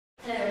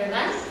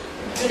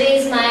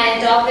Today's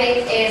my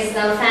topic is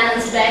the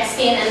Fanon's Black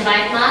Skin and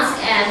White Mask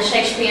and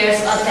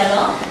Shakespeare's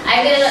Othello.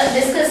 I will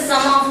discuss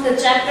some of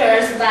the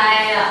chapters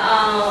by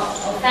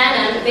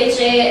Fanon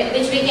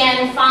which we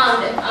can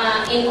find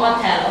in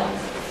Othello.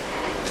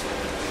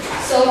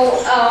 So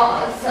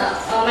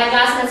my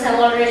classmates have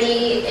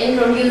already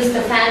introduced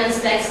the Fanon's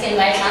Black Skin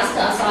White Mask,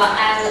 so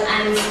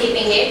I'm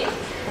skipping it.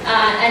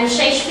 And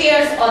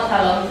Shakespeare's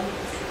Othello.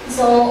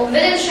 So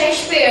within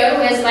Shakespeare,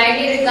 who is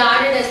widely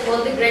regarded as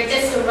both the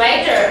greatest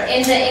writer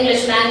in the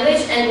English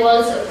language and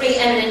world's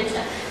preeminent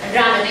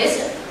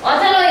dramatist,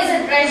 Othello is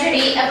a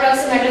tragedy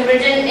approximately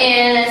written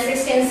in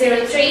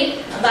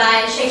 1603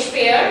 by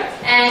Shakespeare,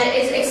 and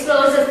it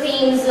explores the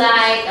themes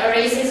like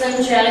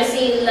racism,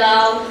 jealousy,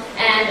 love,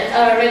 and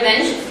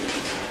revenge.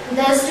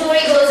 The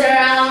story goes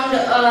around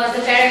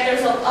the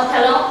characters of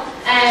Othello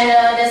and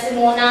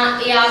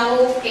Desdemona,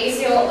 Iago,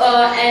 Cassio,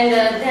 and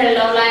their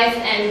love life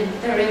and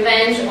the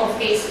revenge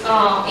of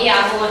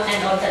Iago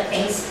and all the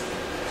things.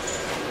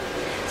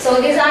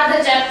 So these are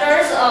the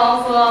chapters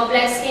of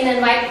Black Skin and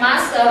White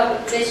Mask,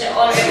 which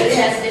already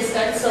has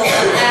discussed. So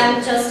I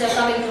am just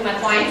coming to my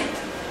point.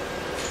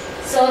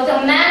 So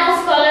the man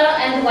of color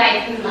and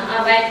white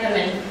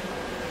women.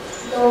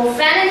 So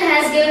Fanon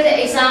has given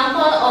the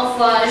example of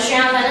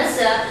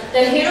Rayjada,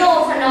 the hero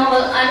of a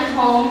novel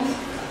Unhome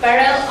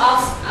Peril of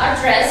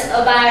Address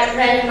by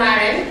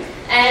Rayjada,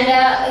 and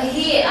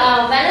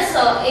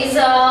Vanessa is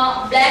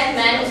a black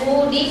man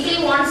who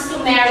deeply wants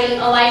to marry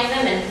a white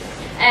woman.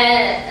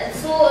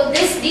 So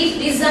this deep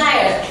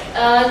desire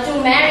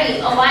to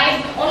marry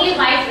only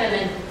white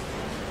women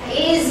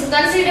is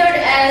considered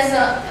as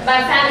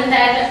by Fanon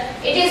that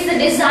it is the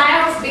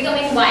desire of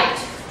becoming white.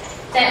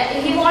 That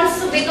he wants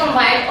to become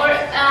white or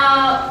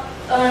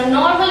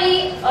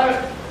normally or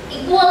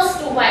equals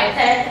to white.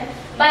 That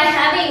by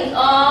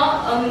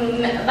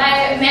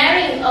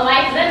marrying a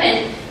white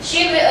woman,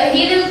 he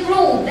will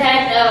prove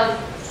that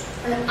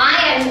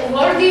I am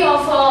worthy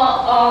of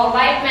a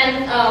white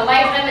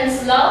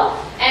woman's love,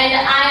 and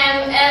I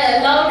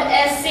am loved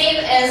as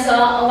same as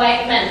a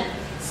white man.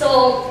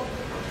 So,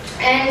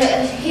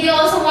 and he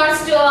also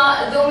wants to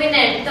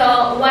dominate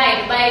the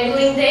white. By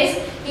doing this,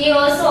 he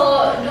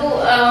also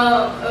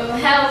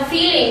have a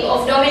feeling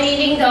of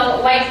dominating the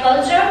white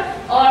culture,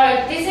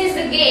 or this is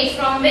the gate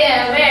from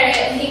where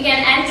he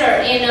can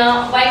enter in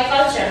white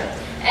culture.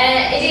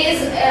 And it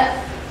is,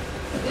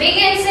 we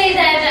can say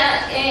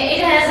that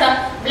it has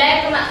a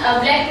black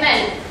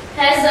man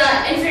has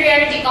an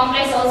inferiority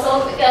complex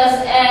also,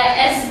 because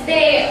as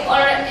they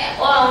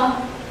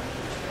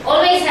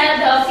always have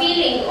the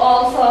feeling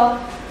of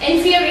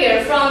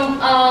inferior from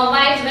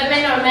white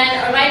women or men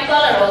or white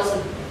color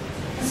also.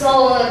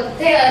 So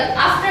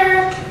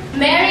after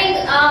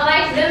marrying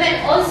white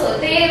women also,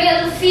 they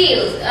will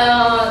feel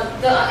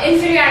the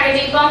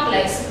inferiority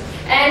complex.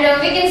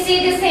 And we can see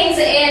these things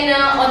in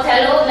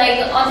Othello, like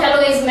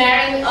Othello is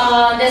marrying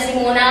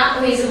Desdemona,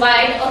 who is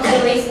white,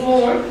 Othello is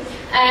Moor.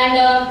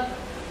 And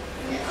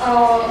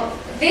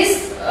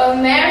this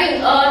marrying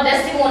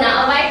Desdemona,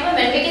 a white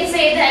woman, we can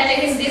say that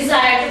his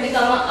desire to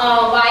become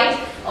white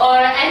or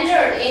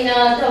enter in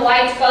the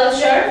white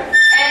culture,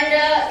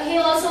 and he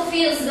also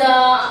feels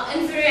the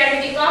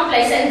inferiority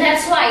complex, and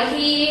that's why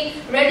he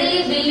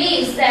readily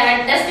believes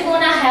that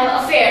Desdemona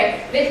have affair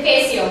with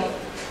Cassio.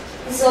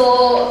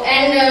 So,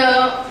 and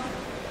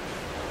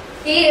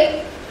he,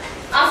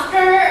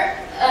 after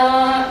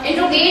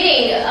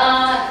interrogating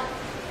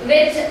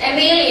with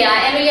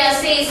Emilia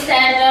says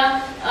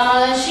that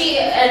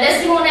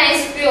Desdemona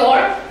is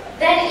pure.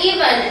 Then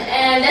even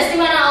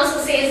Desdemona also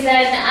says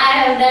that I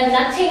have done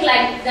nothing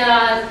like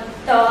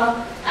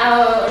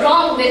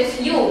wrong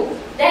with you.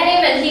 Then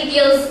even he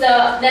kills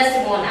the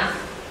Desdemona.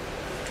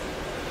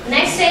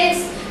 Next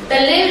is the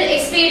lived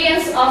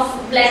experience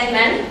of black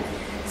men.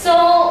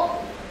 So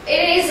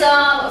it is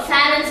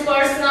Fanon's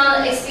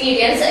personal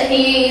experience.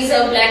 He is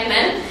a black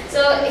man.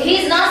 So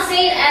he is not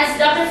seen as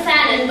Dr.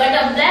 Fanon, but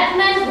a black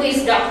man who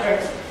is doctor.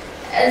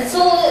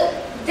 So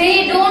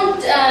they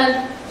don't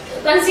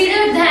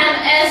consider them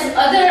as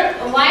other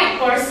white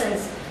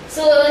persons.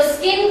 So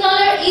skin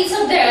color eats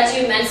up their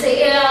achievements.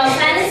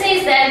 Fanon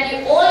says that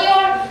all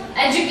your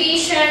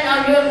education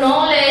or your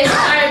knowledge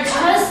are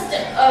just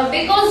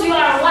because you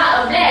are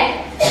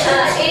black,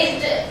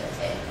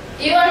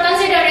 you are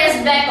considered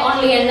as black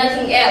only and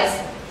nothing else.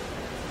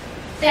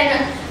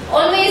 Then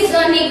always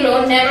a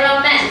Negro, never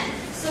a man.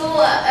 So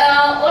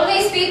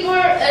always people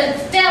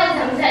tell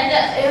them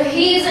that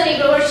he is a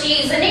Negro or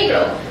she is a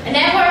Negro,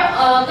 never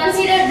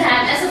consider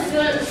them as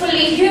a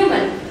fully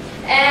human.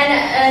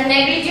 And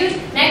negritude,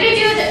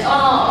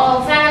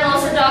 Fanon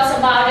also talks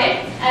about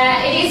it.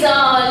 It is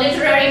a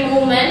literary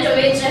movement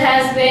which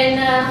has been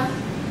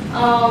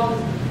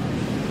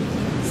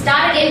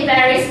started in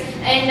Paris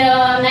in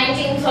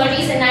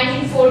 1930s and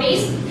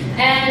 1940s,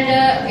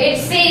 and it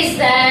says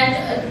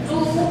that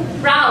to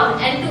proud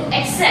and to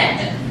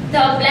accept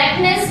the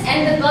blackness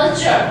and the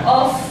culture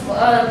of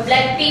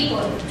black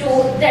people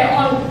to their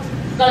own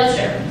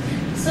culture.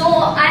 So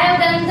I have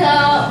done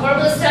the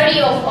verbal study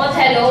of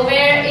Othello,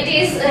 where it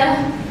is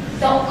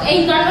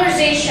in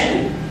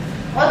conversation,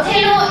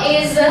 Othello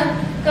is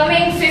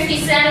coming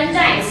 57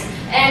 times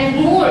and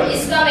Moor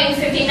is coming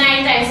 59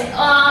 times.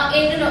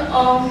 In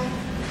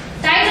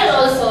title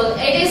also,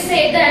 it is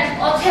said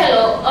that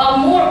Othello,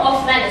 Moor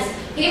of Venice.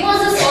 He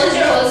was a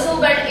soldier also,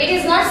 but it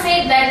is not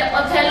said that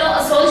Othello,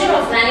 a soldier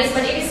of Venice,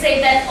 but it is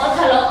said that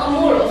Othello, a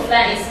Moor of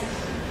Venice.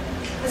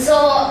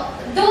 So,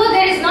 though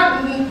there is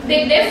not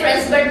big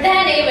difference, but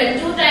then even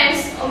 2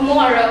 times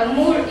more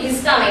Moor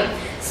is coming.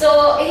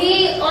 So,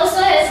 he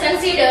also is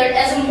considered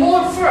as a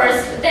Moor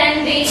first,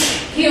 then the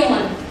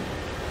human.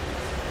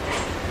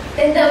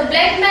 In the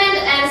Black Man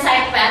and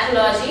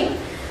Psychopathology,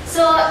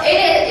 so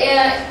it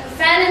is,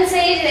 Fanon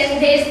says in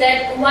this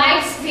that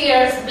whites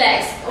fears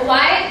blacks.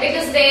 Why?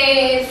 Because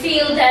they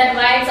feel that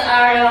whites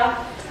are,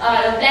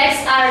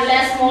 blacks are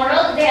less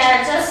moral, they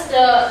are just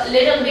a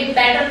little bit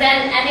better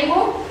than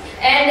animal,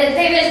 and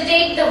they will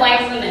take the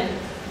white women.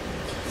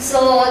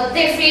 So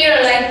they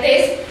fear like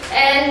this,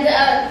 and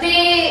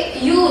they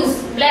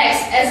use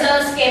blacks as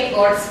a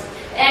scapegoats.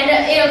 And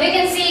we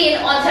can see in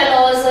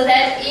Othello also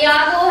that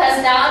Iago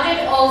has doubt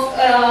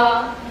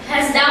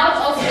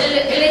of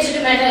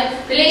illegitimate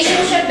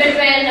relationship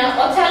between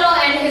Othello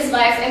and his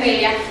wife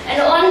Emilia.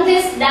 And on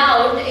this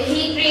doubt,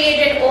 he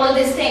created all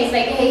these things.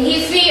 Like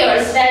he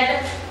fears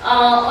that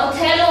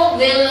Othello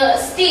will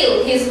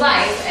steal his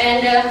wife,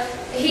 and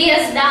he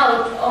has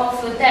doubt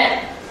of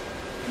that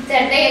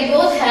they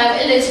both have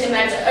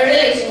illegitimate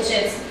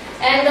relationships.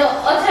 And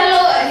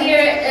Othello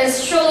here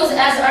shows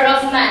as a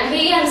rough man.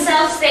 He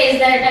himself says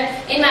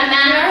that in my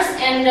manners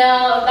and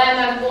by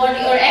my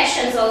body or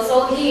actions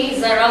also, he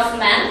is a rough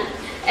man.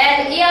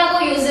 And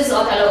Iago uses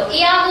Othello.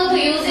 Iago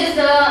uses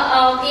the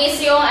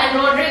Cassio and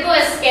Rodrigo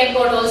as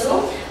scapegoat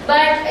also.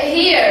 But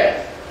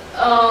here,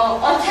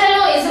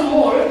 Othello is a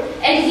Moor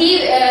and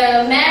he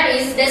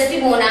marries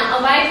Desdemona,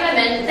 a white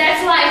woman.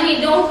 That's why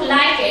he don't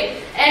like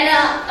it. And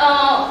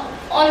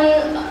on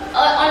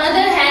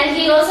other hand,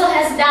 he also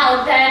has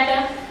doubt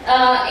that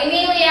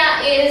Emilia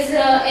is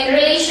in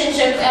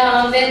relationship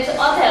with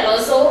Othello.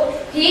 So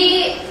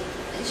he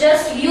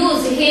just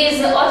used his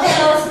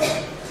Othello's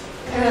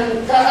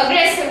the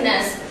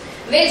aggressiveness,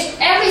 which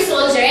any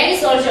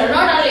soldier,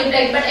 not only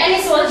black, but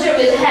any soldier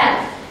will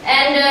have.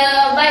 And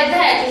by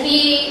that,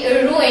 he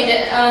ruined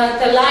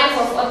the life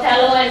of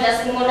Othello and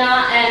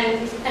Desdemona,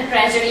 and a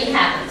tragedy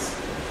happens.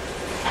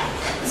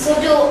 So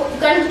to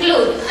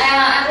conclude,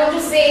 I want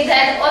to say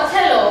that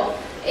Othello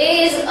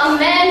is a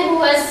man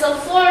who has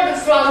suffered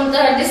from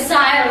the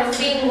desire of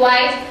being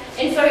white,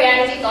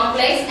 inferiority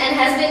complex, and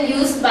has been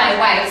used by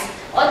whites.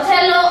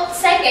 Othello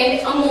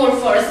second, a Moor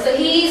first. So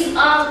he is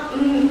a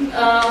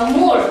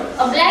Moor,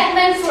 a black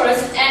man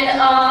first, and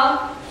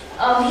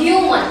a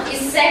human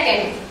is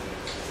second.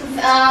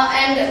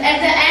 And at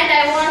the end,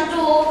 I want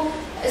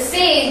to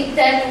say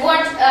that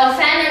what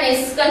Fanon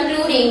is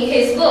concluding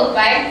his book,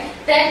 right?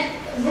 That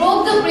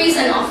broke the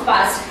prison of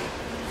past.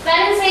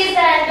 Fanon says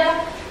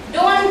that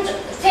don't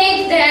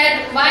think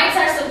that whites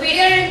are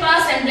superior in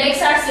past and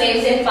blacks are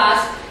slaves in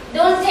past.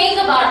 Don't think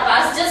about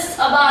past, just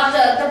about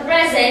the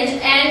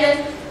present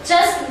and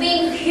just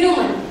being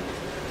human.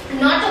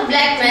 Not a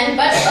black man,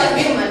 but a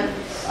human.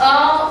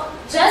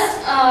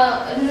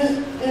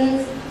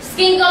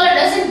 Skin color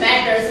doesn't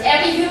matter.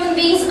 Every human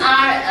beings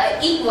are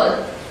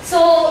equal.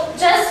 So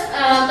just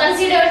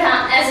consider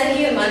him as a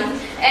human.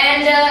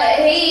 And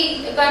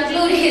he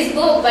concludes his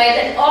book by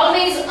that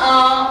always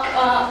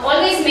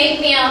make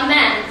me a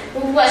man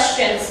who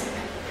questions.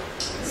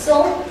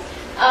 So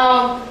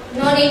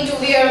no need to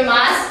wear a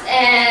mask,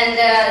 and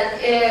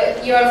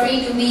you are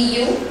free to be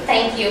you.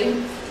 Thank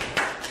you.